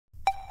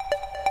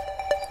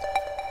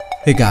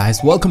Hey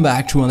guys, welcome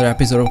back to another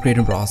episode of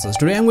Creatnprocess.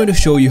 Today I'm going to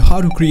show you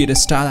how to create a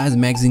stylized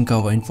magazine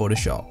cover in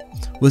Photoshop.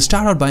 We'll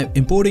start out by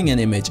importing an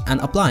image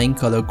and applying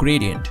color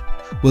gradient.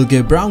 We'll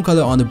give brown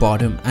color on the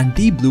bottom and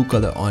deep blue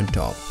color on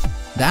top.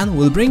 Then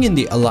we'll bring in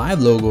the Alive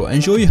logo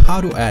and show you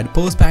how to add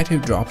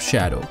perspective drop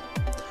shadow.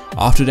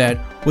 After that,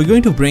 we're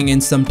going to bring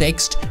in some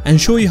text and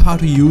show you how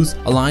to use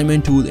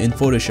alignment tool in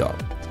Photoshop.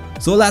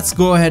 So let's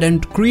go ahead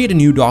and create a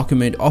new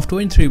document of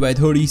 23 by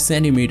 30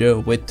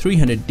 cm with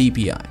 300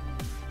 dpi.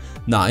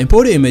 Now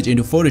import the image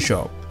into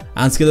Photoshop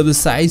and scale up the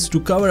size to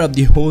cover up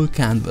the whole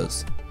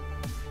canvas.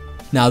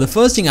 Now the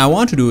first thing I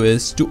want to do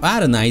is to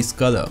add a nice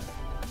color.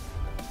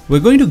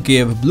 We're going to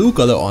give blue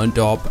color on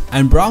top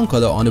and brown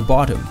color on the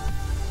bottom.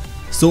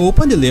 So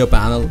open the layer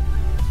panel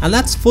and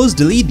let's first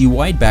delete the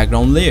white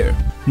background layer.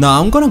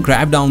 Now I'm gonna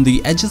grab down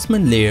the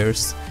adjustment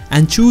layers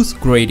and choose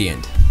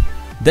gradient.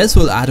 This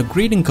will add a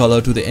gradient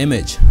color to the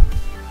image.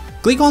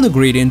 Click on the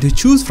gradient to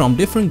choose from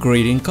different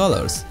gradient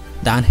colors,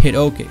 then hit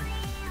OK.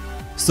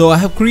 So I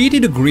have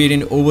created a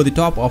gradient over the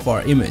top of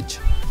our image.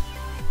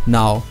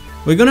 Now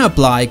we're going to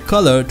apply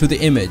color to the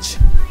image,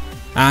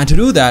 and to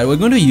do that we're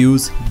going to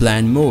use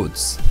blend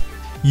modes.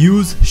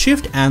 Use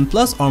Shift and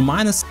plus or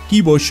minus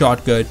keyboard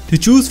shortcut to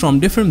choose from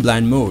different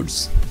blend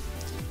modes.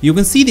 You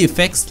can see the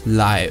effects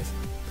live.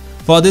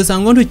 For this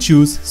I'm going to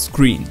choose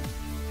screen.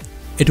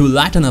 It will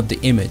lighten up the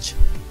image.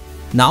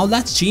 Now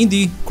let's change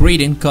the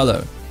gradient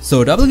color.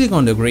 So double click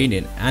on the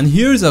gradient and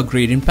here's our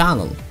gradient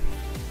panel.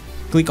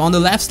 Click on the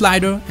left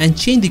slider and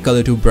change the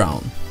color to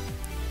brown.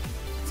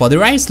 For the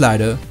right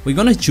slider, we're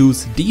gonna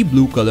choose deep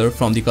blue color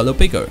from the color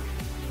picker,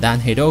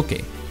 then hit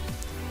OK.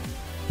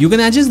 You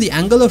can adjust the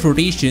angle of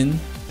rotation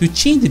to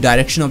change the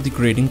direction of the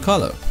gradient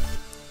color.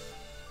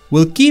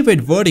 We'll keep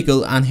it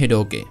vertical and hit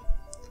OK.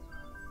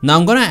 Now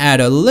I'm gonna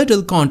add a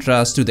little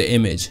contrast to the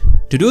image.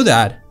 To do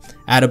that,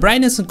 add a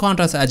brightness and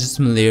contrast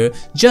adjustment layer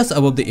just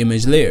above the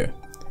image layer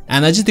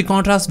and adjust the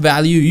contrast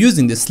value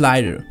using the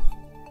slider.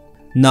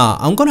 Now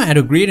I'm gonna add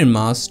a gradient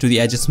mask to the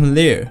adjustment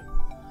layer.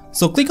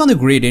 So click on the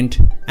gradient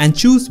and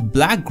choose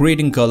black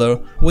gradient color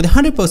with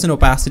 100%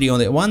 opacity on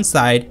the one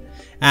side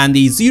and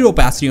the 0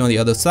 opacity on the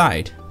other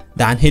side.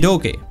 Then hit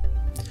OK.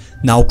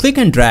 Now click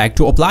and drag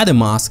to apply the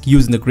mask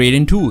using the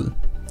gradient tool.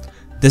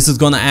 This is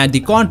gonna add the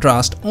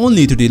contrast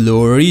only to the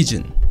lower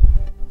region.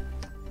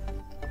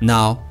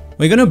 Now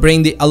we're gonna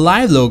bring the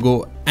Alive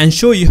logo and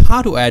show you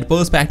how to add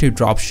perspective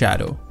drop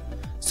shadow.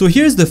 So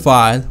here's the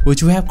file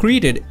which we have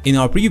created in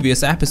our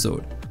previous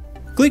episode.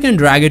 Click and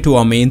drag it to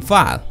our main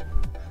file.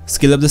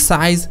 Scale up the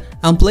size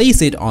and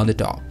place it on the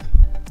top.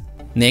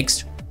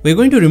 Next, we're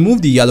going to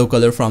remove the yellow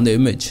color from the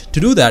image.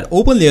 To do that,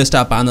 open Layer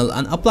Style panel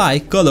and apply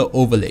Color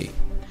Overlay.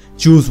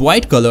 Choose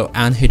white color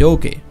and hit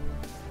OK.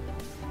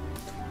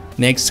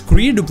 Next,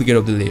 create a duplicate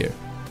of the layer.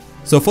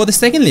 So for the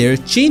second layer,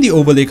 change the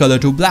overlay color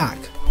to black.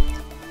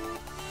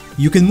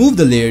 You can move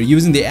the layer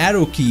using the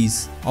arrow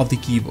keys of the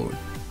keyboard.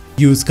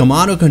 Use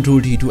Command or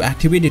Ctrl T to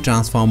activate the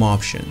transform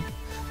option.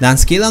 Then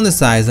scale down the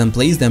size and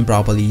place them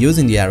properly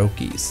using the arrow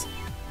keys.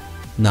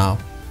 Now,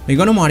 we're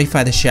going to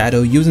modify the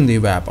shadow using the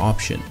wrap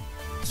option.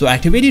 So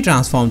activate the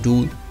transform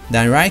tool,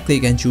 then right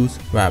click and choose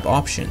wrap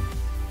option.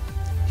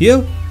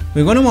 Here,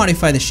 we're going to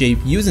modify the shape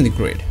using the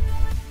grid.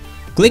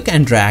 Click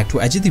and drag to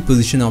adjust the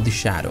position of the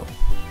shadow.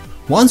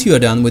 Once you are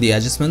done with the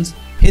adjustments,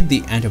 hit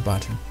the enter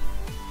button.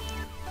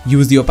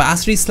 Use the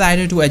opacity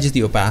slider to adjust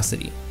the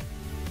opacity.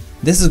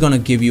 This is gonna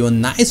give you a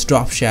nice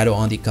drop shadow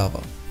on the cover.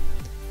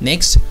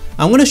 Next,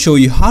 I'm gonna show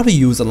you how to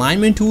use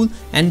alignment tool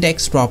and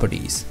text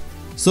properties.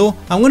 So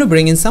I'm gonna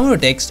bring in some of the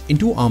text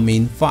into our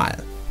main file.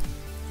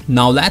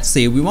 Now let's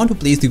say we want to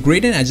place the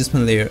gradient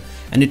adjustment layer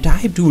and the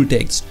type tool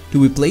text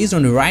to be placed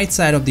on the right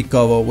side of the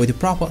cover with the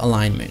proper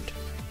alignment.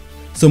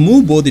 So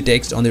move both the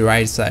text on the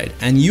right side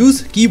and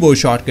use keyboard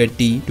shortcut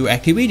T to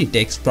activate the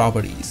text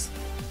properties.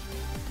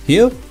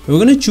 Here, we're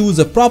gonna choose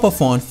a proper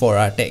font for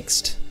our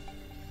text.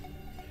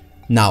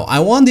 Now I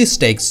want this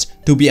text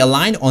to be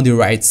aligned on the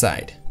right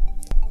side.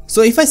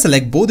 So if I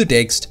select both the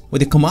text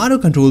with the Command or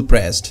Control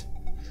pressed,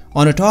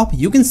 on the top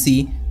you can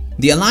see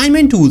the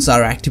alignment tools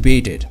are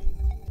activated.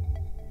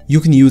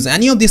 You can use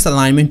any of this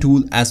alignment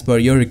tool as per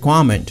your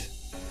requirement.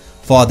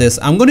 For this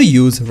I'm going to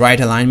use right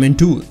alignment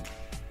tool.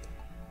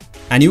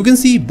 And you can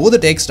see both the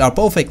text are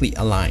perfectly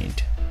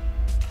aligned.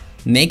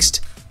 Next,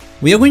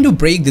 we are going to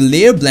break the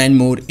layer blend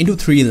mode into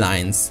 3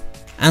 lines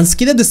and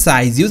scale up the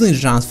size using the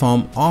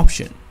transform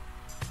option.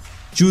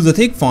 Choose a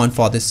thick font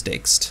for this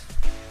text.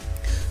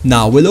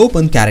 Now we'll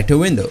open character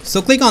window,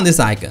 so click on this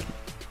icon.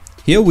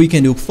 Here we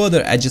can do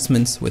further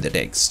adjustments with the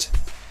text.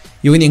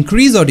 You can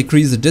increase or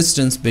decrease the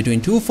distance between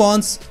 2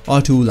 fonts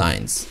or 2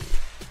 lines.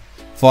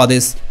 For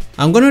this,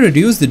 I'm going to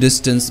reduce the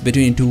distance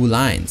between 2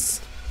 lines.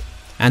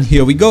 And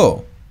here we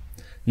go.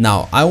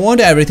 Now I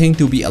want everything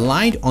to be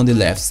aligned on the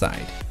left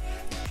side.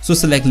 So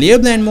select layer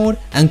blend mode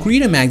and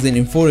create a magazine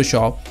in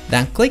Photoshop,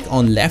 then click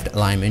on left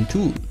alignment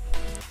tool.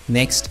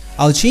 Next,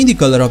 I'll change the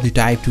color of the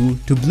type tool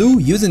to blue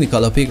using the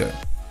color picker.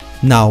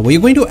 Now we're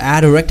going to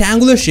add a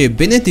rectangular shape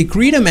beneath the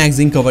Create a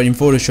Magazine cover in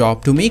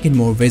Photoshop to make it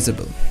more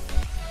visible.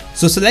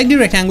 So select the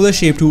rectangular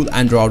shape tool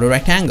and draw the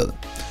rectangle.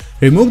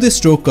 Remove the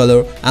stroke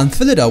color and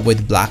fill it up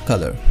with black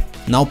color.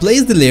 Now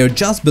place the layer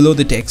just below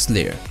the text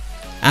layer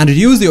and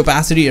reduce the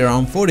opacity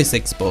around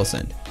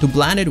 46% to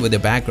blend it with the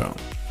background.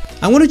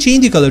 I'm going to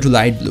change the color to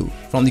light blue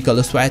from the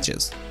color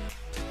swatches.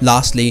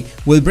 Lastly,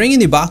 we'll bring in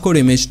the barcode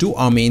image to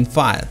our main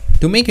file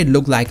to make it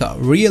look like a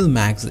real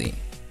magazine.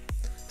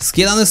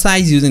 Scale on the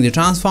size using the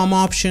transform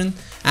option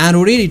and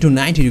rotate it to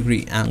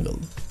 90-degree angle.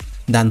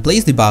 Then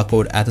place the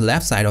barcode at the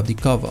left side of the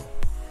cover.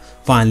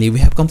 Finally, we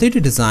have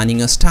completed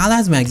designing a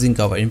stylized magazine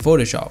cover in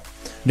Photoshop.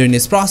 During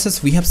this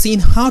process, we have seen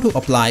how to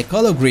apply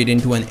color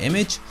gradient to an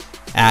image,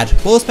 add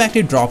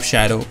perspective drop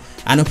shadow,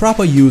 and a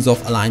proper use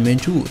of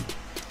alignment tool.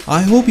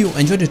 I hope you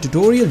enjoyed the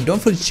tutorial.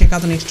 Don't forget to check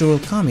out the next tutorial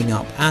coming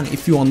up, and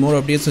if you want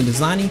more updates on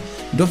designing,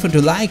 don't forget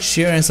to like,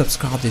 share and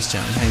subscribe this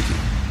channel. Thank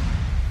you.